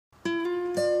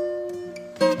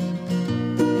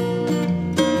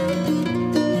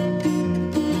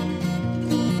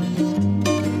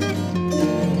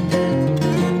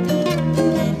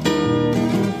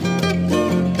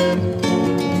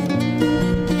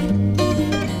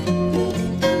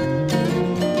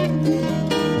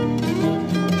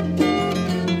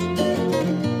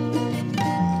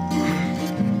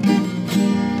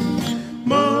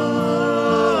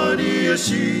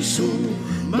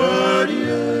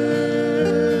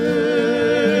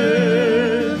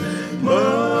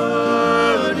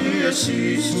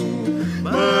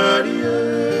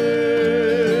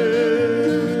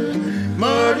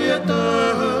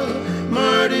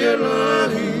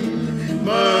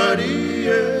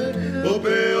Malie,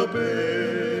 ope ope.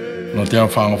 No te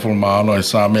awhanga fulmano e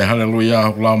Saame, haleluia,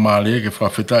 Hala Malie, ke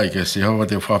whawhitai ke Sihova,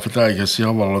 te whawhitai ke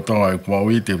Sihova, lotonga e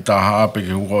kumaui, te taha ape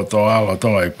ke hukotoa,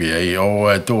 lotonga e pia, i o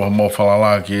e tuha mo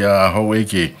whalala ki a hou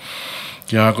iki.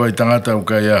 Ki a koe tangata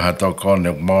uka ia hato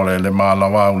kone, mole le mana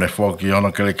wau ne whoki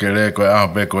ono kele koe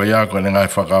ape koe ia koe ne ngai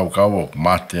whakau kawo,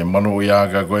 mate, manu ia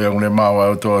ka koe au ne mawa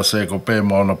au toa se ko pe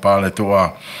mo ono pale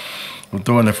tua.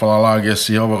 Utua ne whalalagi e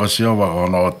Sihova ko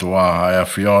no tua, ai a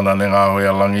Fiona ne ngā hoi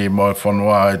alangi mo e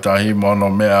whanua e tahi mo no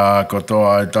mea a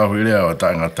kotoa e tahui leo e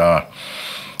tangata.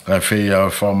 Ai whia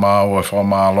e whamau e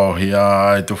whamalohi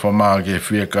ai tu whamau ki e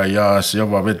whiaka ia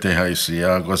Sihova vete haisi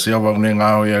a ko Sihova ne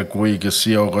ngā hoi a kui ke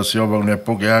Sio, ko Sihova ne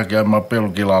puke hake a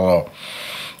mapelu ki lalo.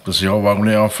 Ko Sihova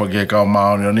ne ofa ke kau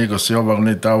maoni ni ko Sihova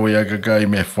ne tau ia ka kai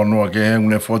me whanua ke heu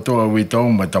ne whotua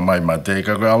witou me tamai mate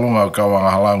ka koe alunga o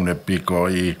kawanga halau ne piko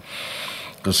i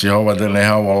ko Sihova te ne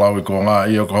hau lau i ko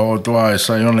ngā i o ko hotua e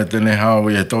saione te ne hau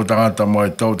i e tau tangata mo e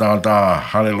tau tangata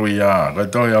haleluia koe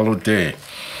toi a Lute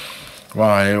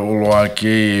wa e uloa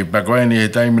ki pakoeni he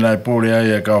taimina e pūri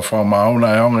ai e ka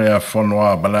whamauna e onge a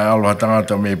whanua bana aloha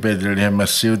tangata me Petri he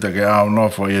masiuta ke au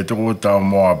nofo i e tuku tau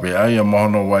moa pe ai a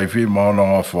mohono waifi mohono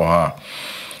ngofo ha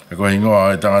e ko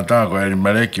hingoa e tangata ko e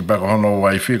mereki pako hono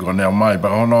waifi ko nea mai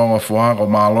pako hono ngofo ha ko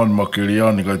maaloni mo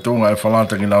kilioni ko tunga e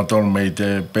whalata ki nau tonu me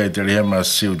te Petri he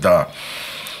masiuta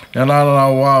ia nana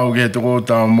wau ke tuku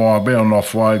tau moa pe o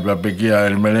nofo ai pa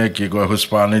pekia e mereki ko e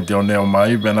huspaniti o neo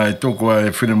mai pena e tuku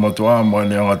e whirimotu amo e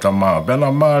neonga tama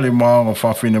pena maali moa o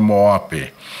whawhine mo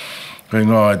ape ko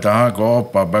ingoa e tahako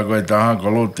opa pako e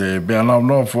tahako Lute pea nau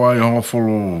nofo ai hongo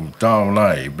fulu tau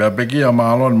nai pea pekia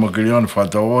maaloni mo kilioni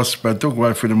whatau osi pea tuku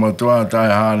e whirimotu a tai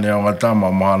haa neonga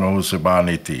tama mohano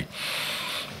huspaniti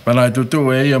Pana i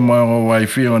tutu e ia mo o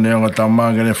waifi o neonga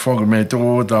tamanga ne whoki me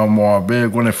tuku tau moa be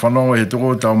ko ne whanonga he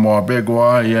tuku tau moa be ko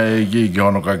a ia e ki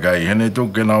hono kakai hene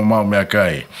tuku ke nau mau mea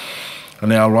kai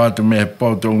ne aluatu me he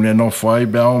poto ne no whai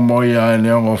be au mo ia e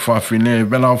neonga whawhine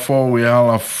be nau whou e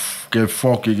hala ke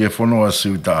whoki ke whanua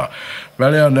siuta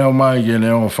pelea neo mai ke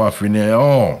neonga whawhine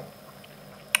o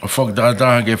Fok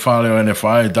tata ke whale o ene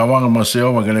whai, tawanga mo se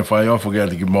owa ke ne whai ofo ke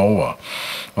ati ki moua.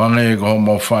 Wanga e ko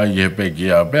mo whai ke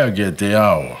peki a, pea ke te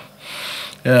ao.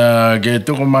 Ke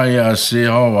tuku mai a se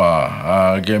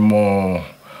hoa, ke mo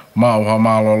mau ha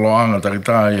malolo anga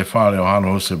takita e whale o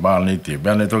hano huse baniti.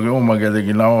 Pea ne toki uma ke te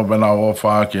ki nao, pe nao o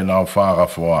whaake nao whaaka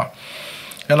fua.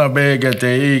 Kena pe ke te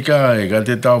ika e ka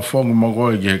te tau whoki mo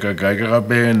koe ki he kakai, ka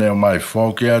pe ne o mai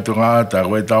whoki atu ngata,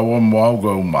 koe tau o mo au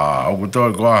koe uma, au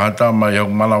kutoi koa hata mai hok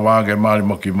mana wake mali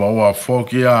mo ki mo ua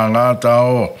whoki a ngata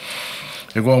o,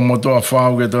 e koe mo toa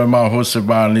whau ke toi mau hose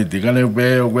baniti, kane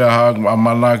pe o koe hak a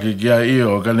manaki kia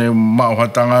io, kane mau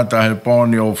hata ngata he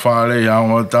poni o whare i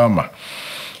haunga tama.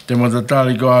 Te mo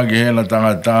tatali koa ki hena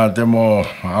tangata, te mo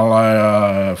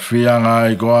ala whianga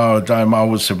i koa o tai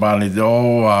mau se pani te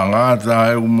oa, ngata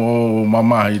e mo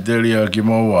mamahi te ria ki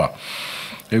moa.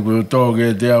 E koe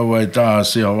toke te au ai tā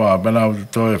si hoa, pena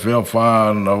to e whio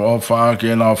whāna, o whā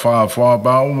ki ena whā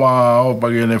pa uma o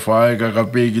pake ne whae ka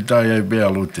piki tai ai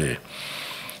pēa Lute.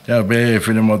 Ia pe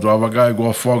whine mo tua wakai kua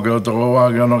whoke o toko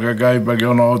wā ki ono kakai pa ki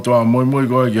ono o tua mui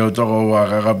koe ki o toko wā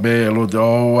ka pe Lute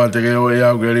o wā te ke o e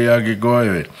au ke ria ki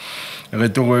koe. E ke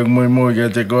tuko e mui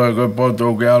ke te koe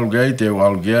poto ke alu ke aite o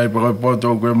alu ke ai pa koe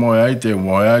poto ke moe aite o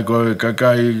moe ai koe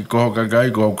kakai koho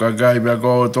kakai pa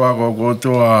koho toa koho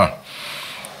tua.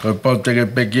 Koe poto ke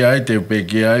peki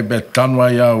ai pe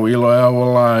tanwa iau ilo iau o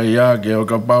la ia ke o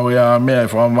ka pau ia mea e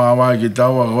whamawai ki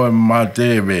taua koe ma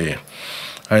tebe.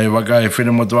 Ai wakai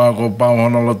whine mo tua ko pau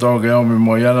hono lo toke omi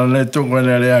mo iana ne tuko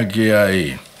ne rea ki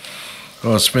ai.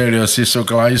 Ko sperio siso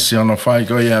klaisi ono whai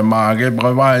ko ia maage, pa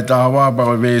koe wae tā wā pa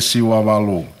koe vesi ua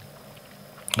walu.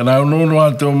 Kana ununu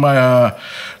atu mai a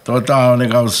tō tāo ne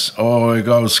kau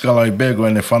skala i beko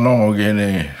e ne whanongo ki ne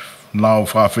nau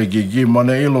whawhiki ki mo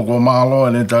ne ilo ko malo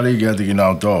e ne tariki ati ki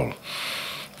nau tōlu.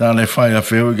 Tā ne whai a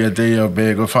whiu ke te ia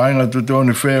beko, whainga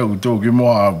tutoni whiu tū ki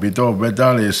moa pi tō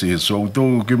petale si, so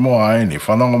tū ki moa aini.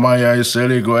 Whanongo mai a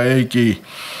iseri ko eiki,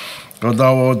 ko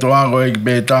tau o toa ko eiki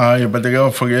pe taha i pate ke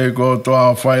ofa ke ko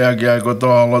toa whai aki ai ko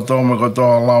toa lotome, ko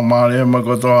toa Hala Malie,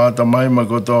 ko toa atamaima,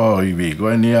 ko toa iwi, ko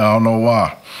e nia hono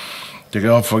wā. Te ke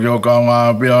ofa ke o kao ngā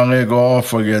pia nge ko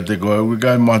ofa ke te koe,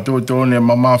 ukai ma tūtūni e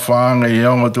mama whaanga i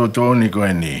ongo tūtūni ko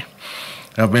e ni.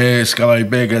 Ka pe skala i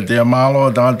peke te amalo,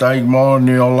 tangata ik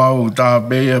mōni o lau tā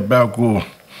pe e pēku.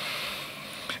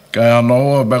 Kaya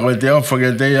no ba ko te ofa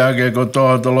ke te a ke ko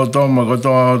to lo toma ko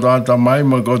to ta mai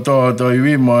mo ko to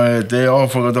iwi mo te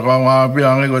ofa ko to nga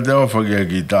piang ko te ofa ke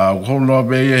kita ko no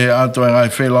be e ato ngai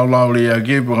fe la li a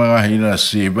ki po nga hina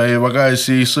si be wa kai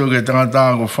si su ke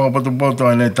tanga ko fa pa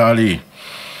to ne tali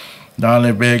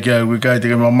dale be ke wi kai te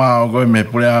mama ko me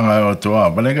puleanga o to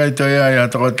ba ne kai to ya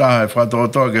to ta fa to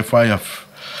ke fa ya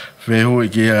fe hui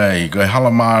ki ai ko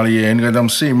Hala Malie en ko dam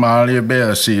si Malie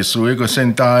be si su ko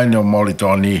sentai no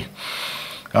molitoni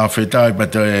a fetai pa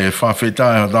te fa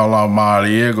fetai da la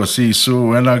Malie ko si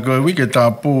su en ko wi ke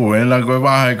tapu en ko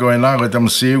va ko en ko dam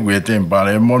si wi te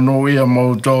pare monu ia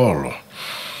mo tolo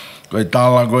ko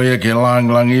tala ko e ke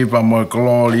lang i pa mo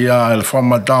gloria el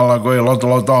fama tala ko e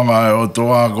lotonga o to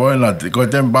a ko en ko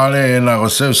te pare en ko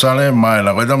se sale mai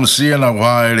la ko dam si na ko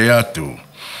ai atu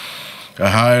ka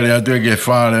haere atu ke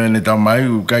whare ne ta mai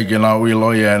u kai ke nau i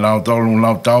loia e nau tolu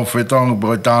nau tau whetong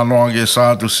po ta noa ke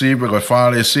sātu si pe ko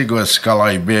whare si ko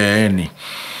skalai be eni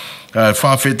ka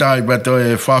whawhetai bato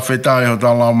e whawhetai ho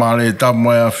ta lau mare ta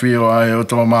moe a whio ai o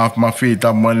to ma whi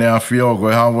ta moe ne a whio ko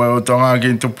hawe o to ngā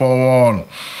ki tu po on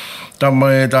ta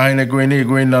moe ta haine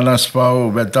kuina na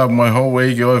spau be ta moe ho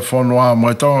e ki o e whonua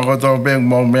moe tonga koto beng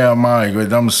mo mea mai ko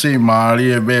tam si maari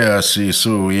e bea si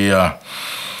su ia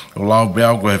o lau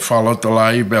bea ko e whaloto la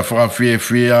i bea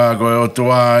whawhia ko e o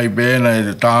tua i bea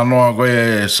e tānoa ko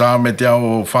e Saame te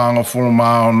au whanga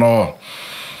fulma o no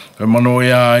ko manu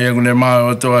ia i ngune mai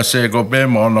o tua se ko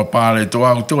bema o no pāle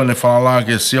tua ko tua ne whalala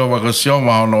ke siova ko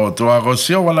siova o no tua ko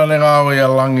siova na ne ngāo i a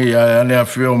langi a ne a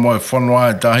whio mo e whanua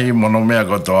e tahi mo no mea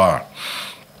ko toa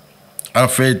a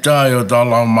whetai o ta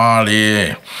Hala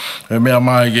Malie e mea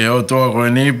mai ke o toa koe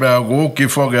ni pēr ko uki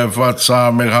whoke e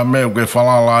whatsa me ka meu ke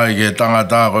whalalai ke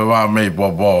tangata koe wā mei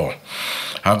popo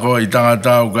hako i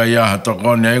tangata u ka ia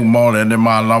tokone e mole ne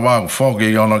mana wā whoke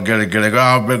i ono kere ka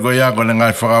hape koe ia ko ne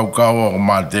ngai whakau kau o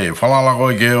mate whalala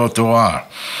koe ke o toa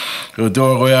ko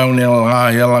toa koe au ni ngā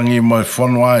hialangi mo e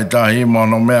whonua e tahi mo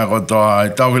no mea ko toa e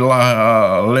tauhi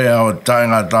lea o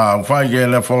taingata whai ke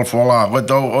le wholwhola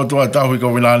ko o toa tauhi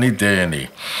ko winani tēni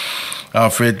a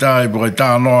whetai po e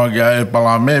tānoa ki a e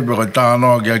palame po e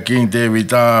tānoa ki a King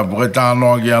David po e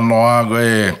tānoa ki a noa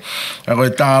koe a koe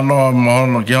tānoa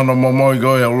mohono ki hono momoi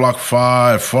koe u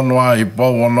lakwha e whonua i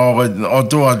pou no o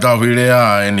tua tauhi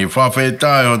lea e ni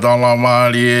whawhetai o ta Hala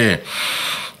Malie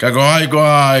ka ko hai ko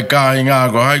ai ka inga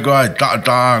ko hai ko ai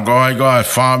tata ko hai ko ai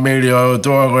family o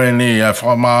to ko ni e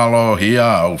famalo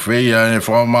hia o feia e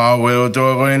famalo o to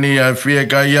ko ni e fie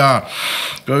ka ia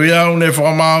ko ia un e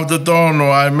famalo to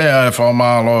tono ai me e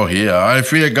famalo hia ai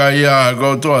fie ka ia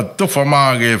ko to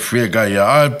famage fie ka ia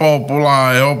ai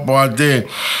popular e opo ate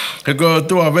ko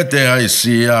to vete ai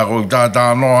si a ko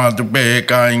tata no a tu pe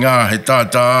ka inga he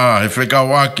tata he fe ka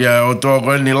waki o to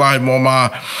ko ni lai mo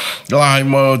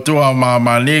to ma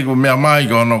ko mea mai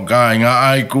kono kai ngā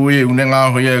ai kui une ngā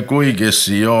hui e kui ke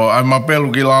si o ai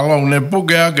mapelu ki lalo une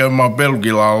puke ake mapelu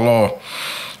ki lalo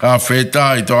ka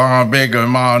whetai to anga peke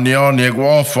maani o ni e ku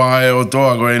ofa e o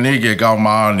toa koe ni ke kau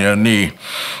maani o ni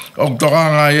o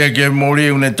tokanga e ke muri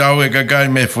une tau e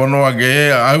kakai me whanua ke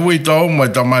e ai ui tau mo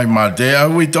e tamai mate ai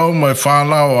ui tau mo e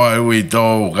whanau ai ui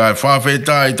tau kai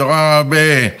whawhetai tokanga pe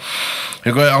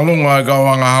e koe alunga e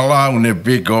kawanga hala une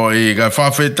piko i kai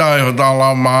whawhetai ho ta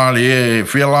Hala Malie e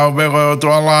whialau pe koe o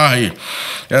tua lahi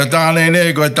e tāne ne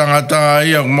koe tangata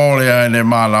i ak mole ai ne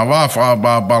mana wawha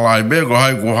papalai pe ko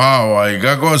hai ku hawa i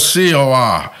ka ko si o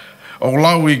wā o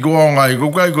lau i kuonga i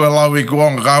kukai koe lau i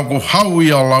kuonga ka ku hau i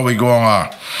o lau i kuonga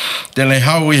tene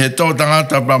hau i he tau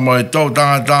tangata pa mo e tau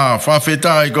tangata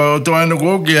whawhetai koe o tua enu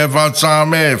kuki e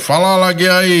Saame whalala ki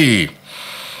ai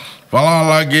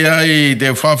Whalala ki ai,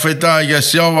 te whawhetai ke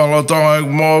siawa lotonga e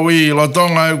mowi,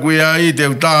 lotonga e kui ai te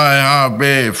utae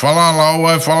hape. Whalala o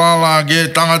e whalala ki e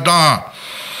tangata.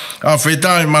 A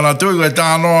whetai mana tui koe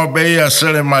tānoa pe ia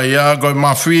sere mai ia, koe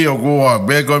mawhi o kua.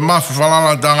 Pe koe mawhi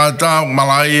whalala tangata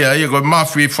mala ia, koe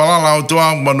mawhi whalala o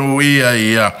tua manu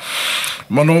ia.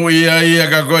 Manu ia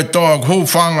ka koe toa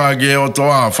kuwhanga ki o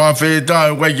toa.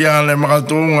 Whawhetai koe ki ane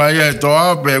makatunga ia e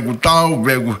toa, pe ku tau,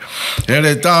 pe ku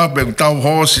hele tā, pe ku tau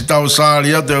hosi, tau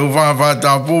sāri, te uwhawha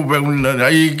tau pū, pe ku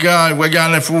ika, koe ki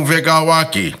ane fuwheka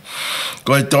waki.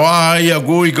 Koe toa ia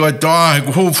kui, koe toa he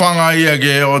kuwhanga ia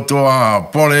ki o toa.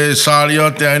 Pole sāri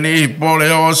o te ni, pole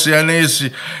hosi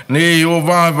anisi, ni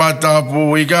uwhawha tau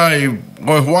pū, ikai,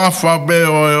 koe huawha pe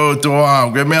o toa,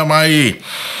 koe mea mai.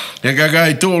 E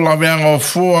kakai tūla meanga o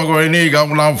fua koe ni ka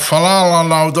unau whalala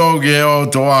nau tōki e o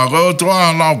toa. Koe o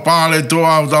toa nau pāle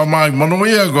toa o tau mai manu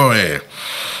ia koe.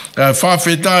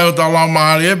 Whawhetai o Hala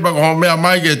Malie, pa ko mea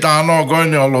mai ke tāno koe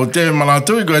ni o Lute, mana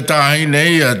tui koe tāhine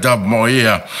ia tapu mo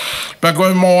ia. Pa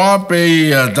koe mo ape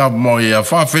ia tapu mo ia.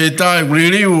 Whawhetai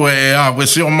ririu e a koe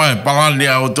si o mai palani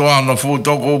au toa no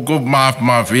futoko kup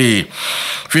mafi.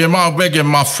 Whia mau peke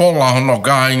mafola hono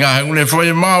ka inga, une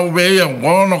whai mau pe ia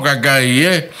kono ka kai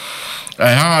e.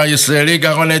 Ai ha i se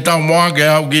rika kone tau moa ke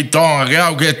au ki tonga, ke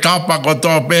au ke tapa ko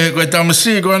tō pehe koe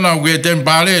tamasi koe nau ke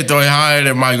tempare to e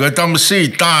haere mai, koe tamasi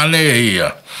tāne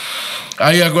ia.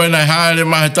 Ai a koe nei haere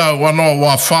mai tau wano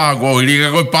wa whāko,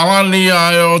 rika koe palani a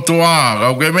e o tua,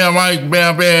 kau ke mea mai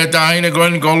mea pehe tāhine koe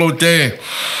ni ko Lute.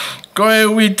 Koe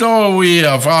uito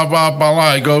uia,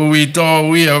 whāpāpalai, koe uito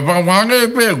uia,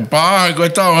 whange pe, pāi koe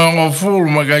tau hongo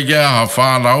fulu ma kai kia ha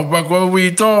whānau, pa koe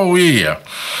uito uia.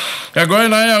 Ka koe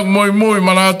na ea mui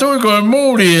mana tui koe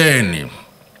muri eni.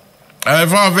 E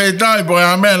whawhetai po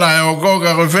ea mena e o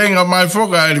koka koe whenga mai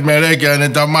whoka eri me reke ane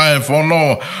ta mai e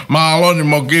whono maaloni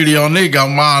mo kiri o nika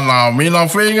mānao. Mina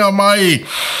whenga mai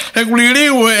e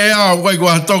kuliriu e ea koe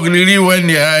kua toki liriu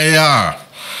eni e ea.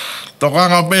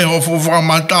 Tokanga pe ho fufa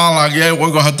matala ki e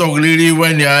koe kua toki liriu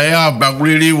eni e ea pa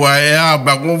kuliriu e ea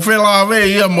pa kua whela ave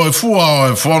ia mo e fua o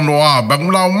e whono a pa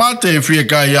kua lau mate e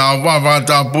whieka ia o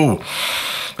wawatapu.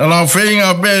 Nau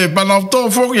whenga pe, panau tō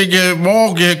whoki ke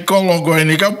mō ke kolo koe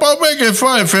ni, ka pape ke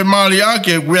whae whemari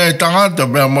ake kuia e tangata,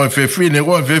 pēr mo e whewhine,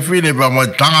 koe whewhine pēr mo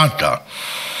e tangata.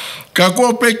 Ka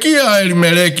ko pekia e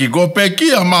mereki, ko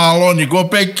pekia maaloni, ko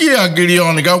pekia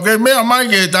kirioni, ka ke mea mai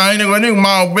ke tahine koe ni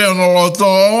mau pēr no lo tō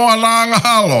o ananga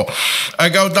halo. Ai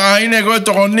kau tahine koe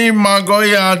toko ni ma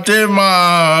koe a te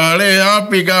ma le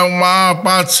api ka ma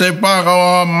patse pa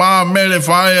ka ma mele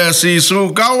whae si su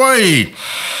kawai.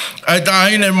 Ai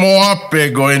tahine mo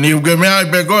ape koe ni uke mea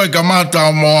pe koe ka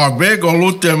mata mo ape ko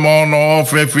Lute mo no o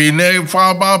whewhine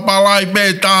whapapalai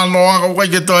pe tāno ako koe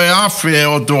ke toi afe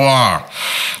o toa.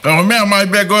 Ko mea mai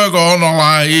pe koe ko ono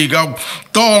lai ka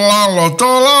tō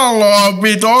lalo au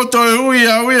pito o toi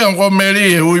uia ko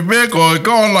meri e ui pe koe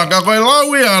kona ka koe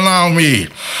lau ia Naomi.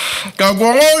 Ka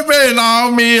ko ngoi pe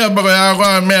Naomi a pe koe a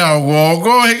koe mea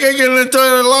ko heke kene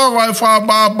toi lau ai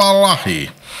whapapalahi.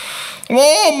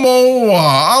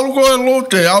 Moa, algo e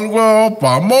Lute, algo e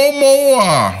opa,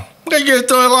 moa. Keke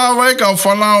toi la weka o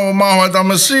whanau maho e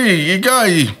tamasi, i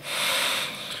kai.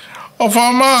 O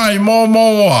whamai,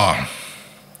 moa.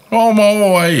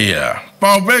 Moa ia.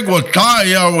 Pau peko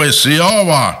tai au e si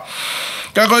owa.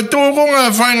 Ka koe tūkunga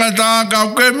e whainga tā,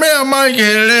 kau ke mea mai ke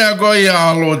he lea koe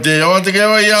ia Lute. O te ke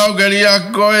oi au ke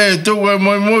ria koe, tūku e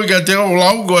mui ka te o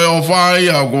lau koe o whai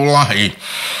au ko lahi.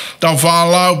 Tau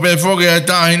whalau pe whoke e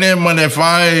tahine mane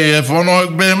whae e whono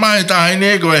pe mai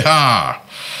tahine koe ha.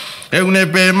 E une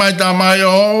pe mai ta mai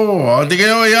o te ke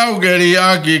oi au ke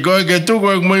riaki koe ke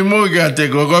tuko e mui ke te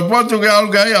koe. Koe potu ke alu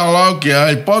ke ai alau ki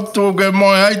ai, potu ke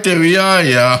moe ai te wia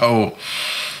i au.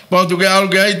 Potu ke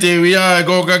alu ke ai te wia e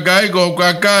ko kakai,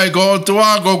 ko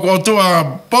tua, ko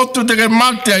tua. Potu te ke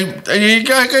mate i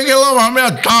ke lawa mea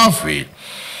tafi.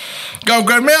 Kau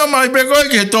ke mea mai pe koe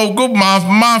ke tō kup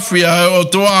mafia o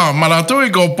toa,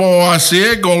 maratui ko po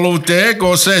asie, ko Lute,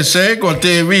 ko sese, ko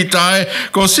te vitae,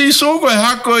 ko sisu koe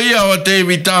hako ia o te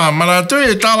vitae, maratui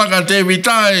e talaka te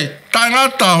vitae,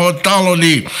 tangata ho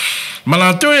taloni.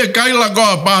 Maratui e kaila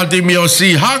koa pāti mi o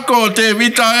si hako o te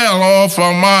vitae alo ofa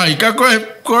mai, ka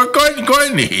koe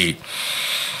ni.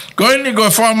 Koe ni koe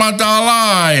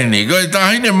whamatala e ni, koe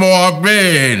tahine moa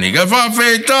pē ni, koe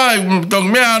whawhetai, tōk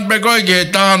mea pe koe ke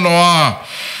tāno a.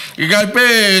 I kai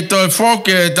pē toi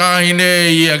whoke tahine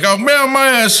ia, kau mea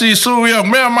mai a sisu ia,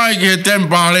 mea mai ke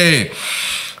tempare.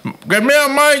 Koe mea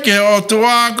mai ke o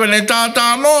tua, koe ne tā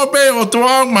tāno pē o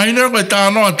tua, mahine koe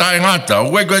tāno a taingata.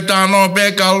 Koe tāno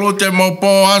pē ka Lute mo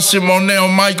po asi mo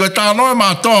neo mai, koe tāno e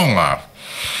matonga.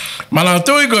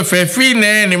 Malatui ko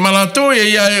whewhine ni, malatui e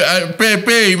ia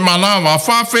pepe i manawa,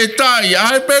 whawhetai,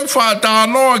 ai pe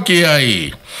whatanoa ki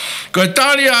ai. Ko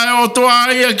tari ai o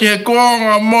toa ia ki he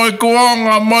kuonga, moi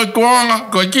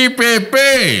kuonga, ko ki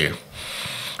pepe.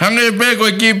 Hange pe ko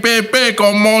ki pepe,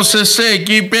 ko Mosese,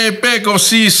 ki pepe, ko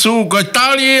Sisu, ko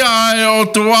tari ai o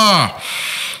toa.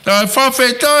 Ka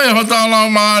whawhetai ho Hala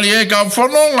Malie e ka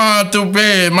whanonga atu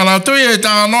pe, malatui e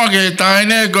tānoa ki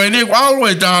taine, ko ini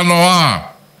alu e tānoa.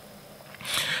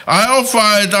 Ai o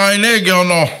whae taine ke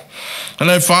ono.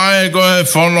 Hane whae ko he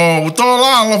whono. Tō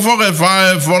lalo whoke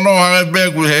whae whono hange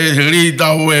peku he ri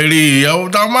tau e ri. Au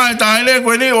tau mai taine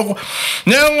koe ni o.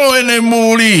 Neongo e ne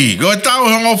muri. Koe tau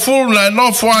hango fulna e no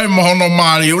whae mohono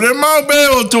mari. Ure mau pe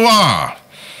o tua.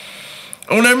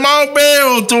 Une mau be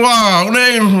o tua,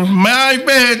 une mai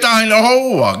be he tahi na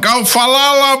hoa. Kau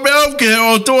whalala be au ke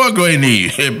o tua koe ni.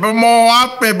 Pe mo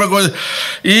ape, pe koe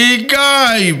I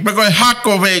kai, pe koe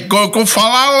hako ve, ko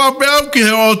whalala be au ke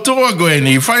o tua koe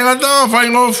ni. Whaingata,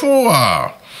 whaingo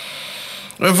fua.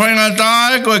 Koe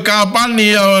whaingata e koe ka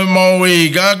pani au e mau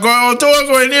I. Ka koe o tua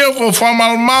koe ni o ko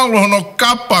whamalmalu hono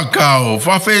kapa kau.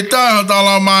 Whawheta o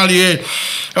Hala Malie e.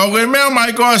 Kau koe mea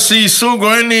mai koa si su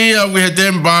koe ni au ke he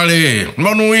tempare.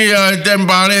 Monu ia he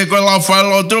tempare koe lau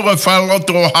whailotu koe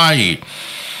whailotu hai.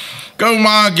 Kau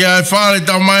maa ki ai whare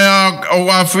tau mai o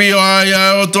whawhio ai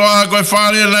o toa koe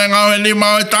whare le ngau he ni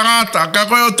mau e tangata. Ka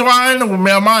koe o toa he nuku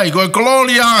mea mai koe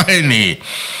kolori a he ni.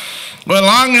 Koe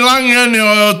langi he ni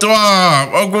o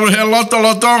toa o kuru he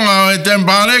lotonga o he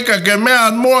tempare ka ke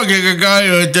mea mua ke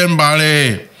kai o he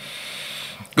tempare.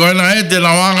 Koe na he te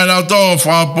lau anga lau tō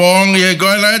whapongi e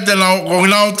koe na he te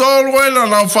lau tō koe na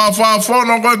lau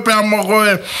whafono koe pia mo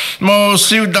koe mo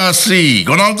siuta si.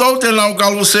 Koe na tō te lau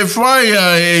kalu se whai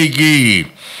a e ki.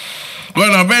 Koe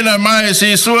na pena mai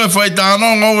si sue whai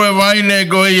tāno ngowe waine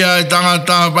koe ia e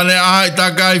tangata pane ai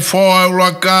takai whoa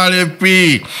ula kāre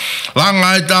pi.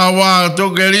 Langa e tā wā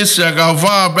tuke risia ka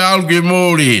wha pe alki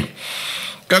mūri.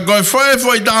 Ka koe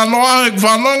whai tāno ahe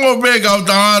whanongo pe kau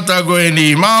tangata koe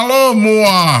ni. Malo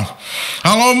mua.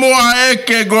 Halo mua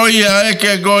eke goia.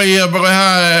 Pake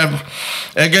hae.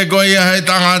 Eke goia he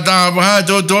tangata. Hae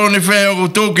tūtūni wheo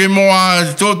tuki mua.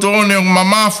 Tūtūni o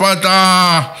mamawha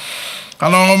tā.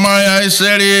 Halo mai ai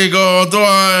seri ko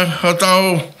toa o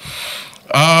tau.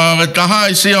 Taha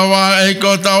I si awa e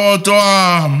ko tau o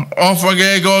toa. Ofa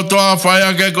ke ko toa.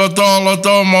 Whaia ke ko toa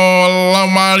loto mo Hala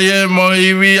Malie mo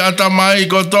iwi atamai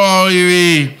ko toa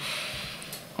iwi.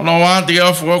 Kono wāti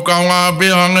ofa ko kaunga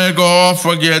pihange ko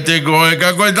ofa ki te koe.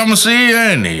 Ka koe tamasi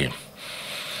e ni.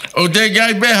 O te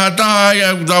kai peha taha i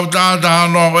au tau tātaha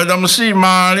no. Koe tamasi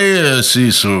maari e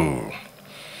sisu.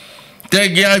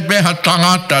 Te kai peha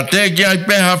tangata. Te kai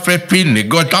peha whepini.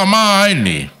 Koe tamai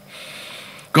ni.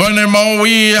 Koe ne mau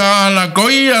ia ana, ko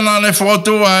ia na ne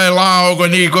whotua e lao ko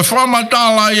ni, ko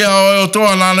whamatala ia o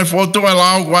toa na ne whotua e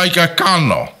lao ko ai ka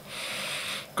kano.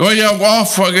 Ko ia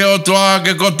wafa ke o toa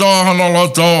ke kotoa hono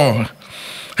loto.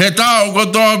 He tau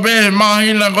kotoa behe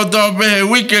mahina, kotoa behe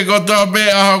wike, kotoa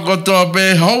behe aha, kotoa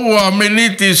behe houa,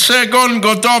 miniti, sekon,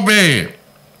 kotoa behe.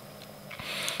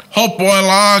 Hopo e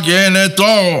laa ke ene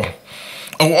tō.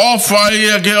 O ofa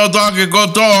ia ke o take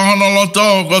kotoa hono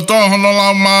loto, kotoa hono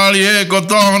Hala Malie,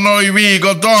 kotoa hono iwi,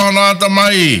 kotoa hono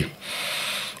atamai.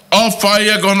 Ofa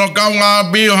ia kono kaunga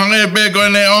bio hange pe koe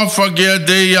ne ofa ki a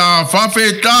te ia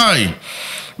whawhetai.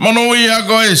 Mono ia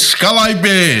koe skalai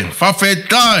pe,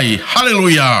 whawhetai,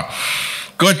 haleluia.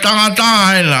 Koe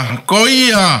tangata hena, ko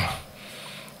ia,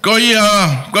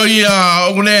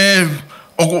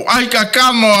 o aika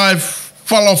kano ai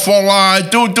whalafola e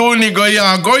tūtūni ko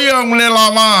ia ngune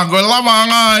lama, ko lama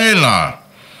ngā hena.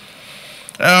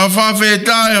 E a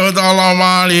whawhetai o Hala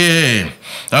Malie.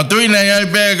 Ta tuina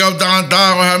iai pē kau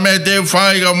tangata ko ha me te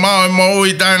whai ka mau e mo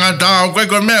ui tangata o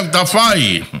koe mea ta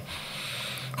whai.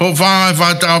 Ho whangai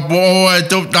whata po e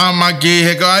tup tāmaki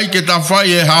he ka aike ta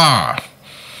whai e hā.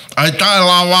 Ai tae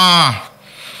lawa,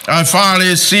 ai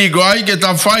whare si ko aike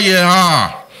ta whai e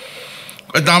hā.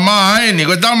 Ko ta maeni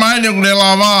kune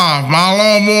lava,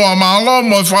 malo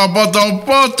mo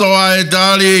whapoto ai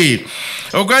tali.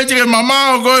 O kai tike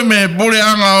mama o koe me pure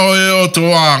anga o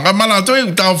toa. Ka mana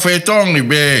tui tau whetongi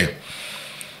be.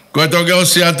 Koe toke o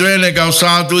si atuene kau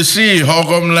sātu si,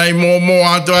 hokom lai momo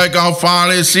atu ai kau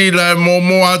whare si, lai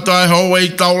momo atu ai hou ei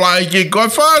tau laiki. Koe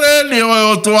whare ni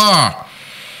o toa.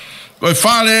 Koe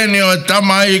whare ni o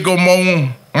tamai ko mou.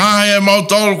 Ngahe e mau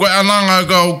tolu koe ananga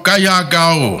kau kaya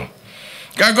kau.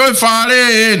 Ka koe whare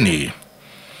e ni.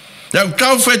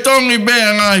 Tau whetongi be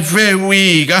ngai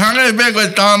whewi. Ka hange be koe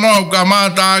tāno ka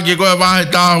mātā ki koe wahe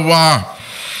tāua.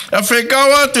 E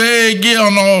whekau atu e ki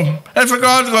ono. E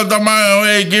whekau atu ko tamai o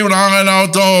e ki unanga nao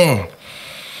tō.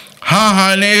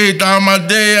 Haha ni hi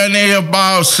tāmatea ni hi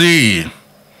pāosi.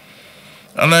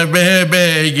 Ana behe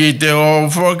behe ki te o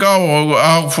whekau o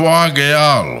au whaake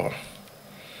alo.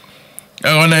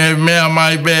 Kone mea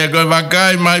mai be, koe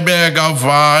wakai mai be kau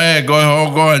whae, koe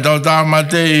hoko e tau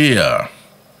tāmate ia.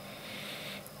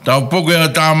 Tau puke o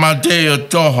tāmate o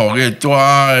toho ke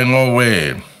tua e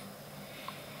ngowe.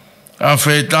 A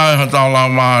whetai ho tau Hala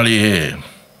Malie he.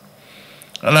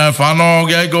 Ana whanau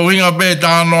ke ko hinga pe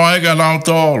tāno e ka nau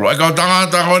tōru. E kau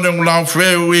tangata kone ulau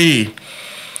whewi.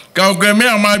 Kau ke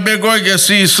mea mai be koe ke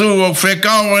sisu o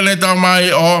whekau e le tau mai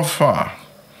ofa.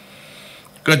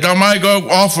 Ko tamai ko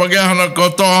ofa ke hana ko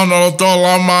tohono o tō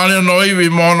Hala Malie no iwi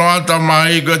mono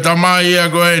atamai ko tamai ia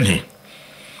ko eni.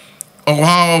 O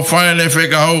hao whae ne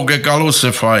whekahau ke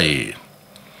kaluse whai.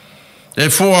 E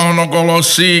fua hono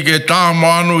kolosi ke tāmo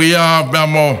anu ia pia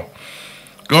mo.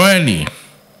 Koeni,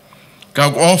 ka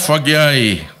ofa ki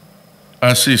ai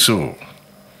a sisu.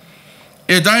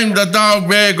 E taim ta tau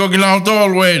pe ko ki nao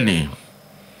tōlu eni.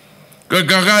 Ko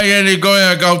kakai eni koe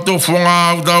a kau tufunga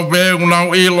au tau pe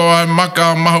unau ilo ai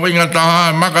maka mahuinga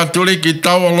taha maka tuliki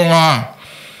tau alonga.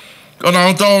 Ko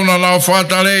nao tōna nao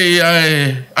whatarei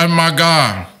ai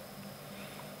maka.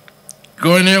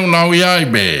 Ko ni unau iai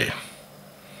be.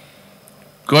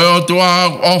 Ko o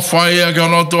tua ofa ia ko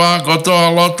no tua ko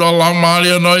toa loto Hala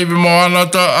Malie no iwi mo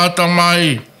anata ata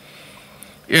mai.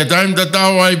 E taim ta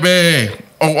tau ai be.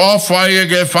 O ofa ia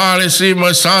ke whare si mo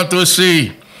sātu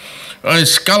si. O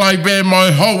skalai be mo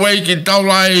howei ki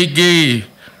taulai ki.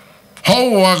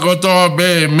 Hoa ko toa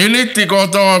be. Miniti ko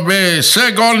toa be.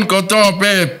 Sekon ko toa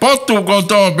be. Potu ko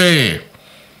toa be.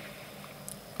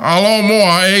 Alo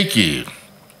moa eiki.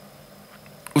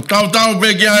 U tau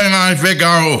be ki ai ngai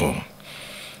whekau.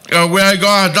 Ka wea ko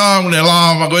a tau ne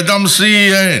lava ko tam si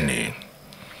eni.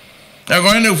 E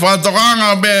ko eni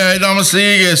whatokanga be e tam si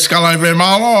ke skalai be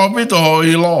malo pito ho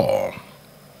i lo.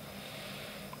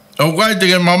 O kai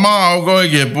te ke mama o koe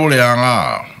ke pule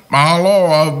anga. Mahalo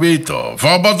a pito.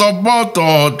 Whapato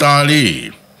ho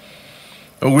tali.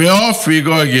 O kui ofi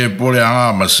koe ke pule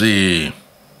anga masi.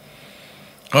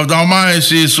 Ko tau mai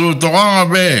si su tokanga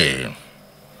be.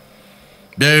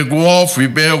 Be ku ofi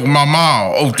be o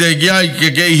mama o te kiai ke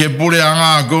he pure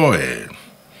anga koe.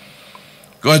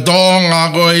 Ko tonga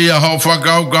koe ia ho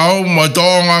whakau kau, mo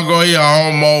tonga koe ia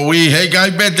ho mo i he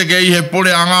kai pete ke he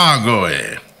pure anga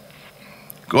koe.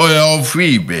 Koe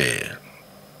ofi be.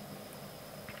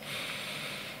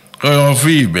 Koe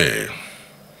ofi be.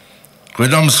 Koe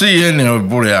tamsi ene o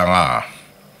pure anga.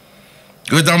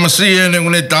 Koe tamsi ene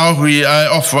kune tauhui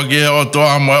ai ofa ke o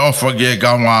toa mo ofa ke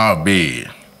kaunga be.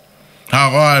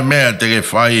 Hakoa e mea te ke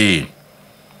whai.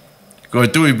 Ko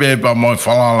tui pepa mo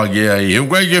whalala ki ai. Hu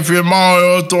kai ke whia mao e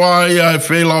o toa ia e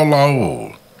whelau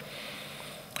lau.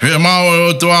 Whia mao e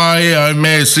o toa ia e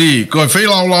me si. Ko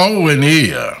whelau lau e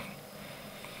ni ia.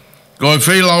 Ko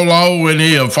whelau lau e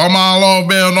ni ia. Whamalo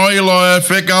be o no ilo e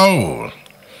whekau.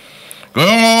 Ko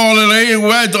ongo le lei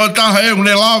ue to taha e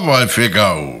une lava e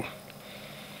whekau.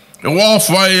 E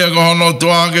wawhai e ko hono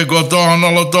toa ke ko toa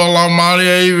hono lo toa Hala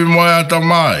Malie iwi mo e ata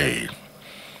mai.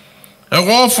 E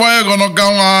ofa e kono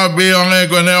kaunga be o ne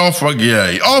koe ofa ki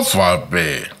ai. Ofa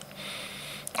be.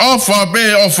 Ofa be,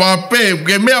 ofa be.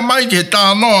 Ke mea mai ke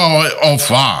tā noa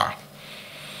ofa.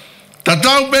 Ta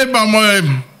tau be pa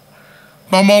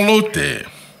mo Lute.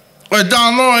 Koe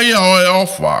tā noa ia o e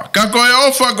ofa. Ka koe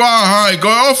ofa koa hai.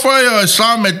 Koe ofa e o e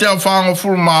Saame te a whango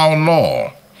furu mao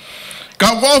no.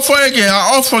 Ka ofa e ke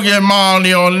ha ofa ke mao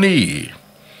ni o ni.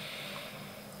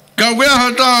 Ka wea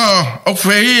hata o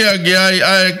whehia ki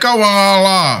ai kawanga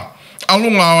la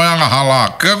alunga o anga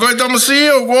hala. Ka koe tamasi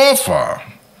o gofa.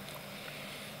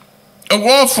 O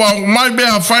gofa mai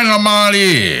bea whainga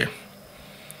maali.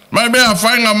 Mai bea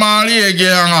whainga maali e ki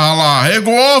anga hala. He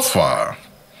gofa.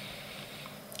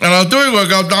 Ana tui koe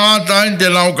kau tangata ini te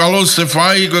lau kalose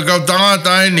whai koe kau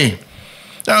tangata ini.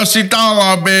 Tau si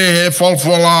tala be he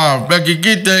folfola. Peki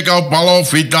kite kau palo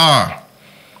fita.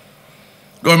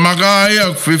 Koe maka ia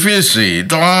whiwhisi,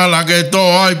 toa ala ke tō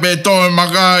ai pe tō e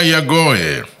maka ia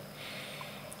koe.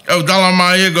 Kau tala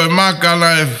mai e koe maka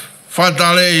na e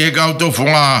whatarei e kau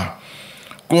tufunga,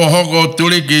 kua hoko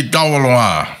tuliki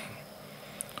tauloa.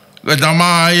 Koe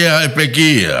tamā ia e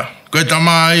pekia, koe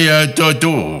tamā ia e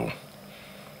tōtu.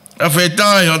 A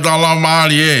whetai o Hala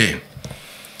Malie,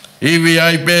 iwi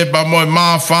ai pe pa moe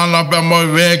maa whana pa moe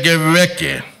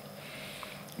weke.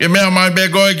 Ke mea mai pe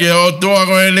koe ke o tua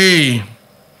koe li.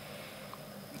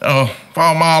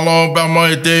 Whamalo pa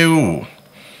moe te u.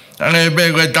 Ane pe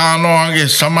koe tānoa ke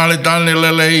samaritani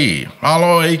lelei.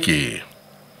 Halo eiki.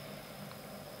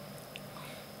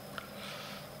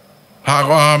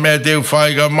 Hakoha mea te u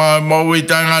whaiga mai moui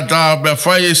tangata pe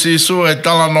whai si su e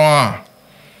talanoa.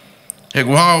 He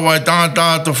kuhawa e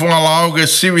tangata tu whangalau ke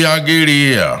siwi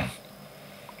hagiri ia.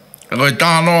 Koe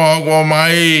tānoa kua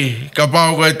mai ka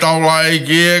pau koe taula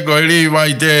eiki e koe li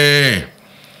vai te e.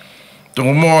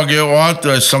 Tungu moa ke o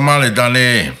atu e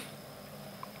samaritane.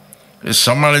 E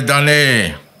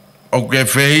samaritane. O ke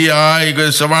whehia ai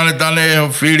koe samaritane ho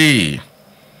whiri.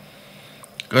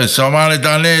 Koe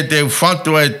samaritane te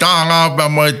whatu e tāngā pa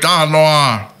mo e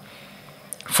tānoa.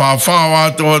 Whawhau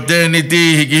atu o tēni ti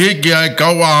hiki hiki ai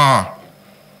kaua.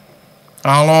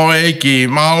 Alo eiki,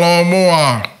 malo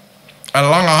moa. A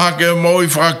langa hake mo i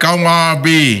whakaunga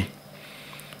api.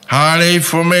 Hārei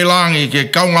whamelangi ke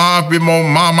kaunga api mo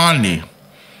mamani.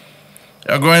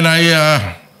 A koe na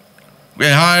ia ke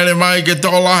haere mai ke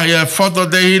tolahi e foto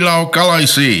te hila o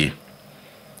kalaisi.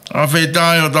 A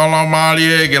whetai o Hala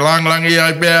Malie ke langlangi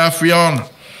ai pe a whiona.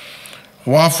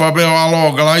 Wafa pe o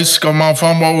alo kalaisi ka mau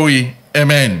whama ui.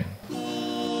 Amen.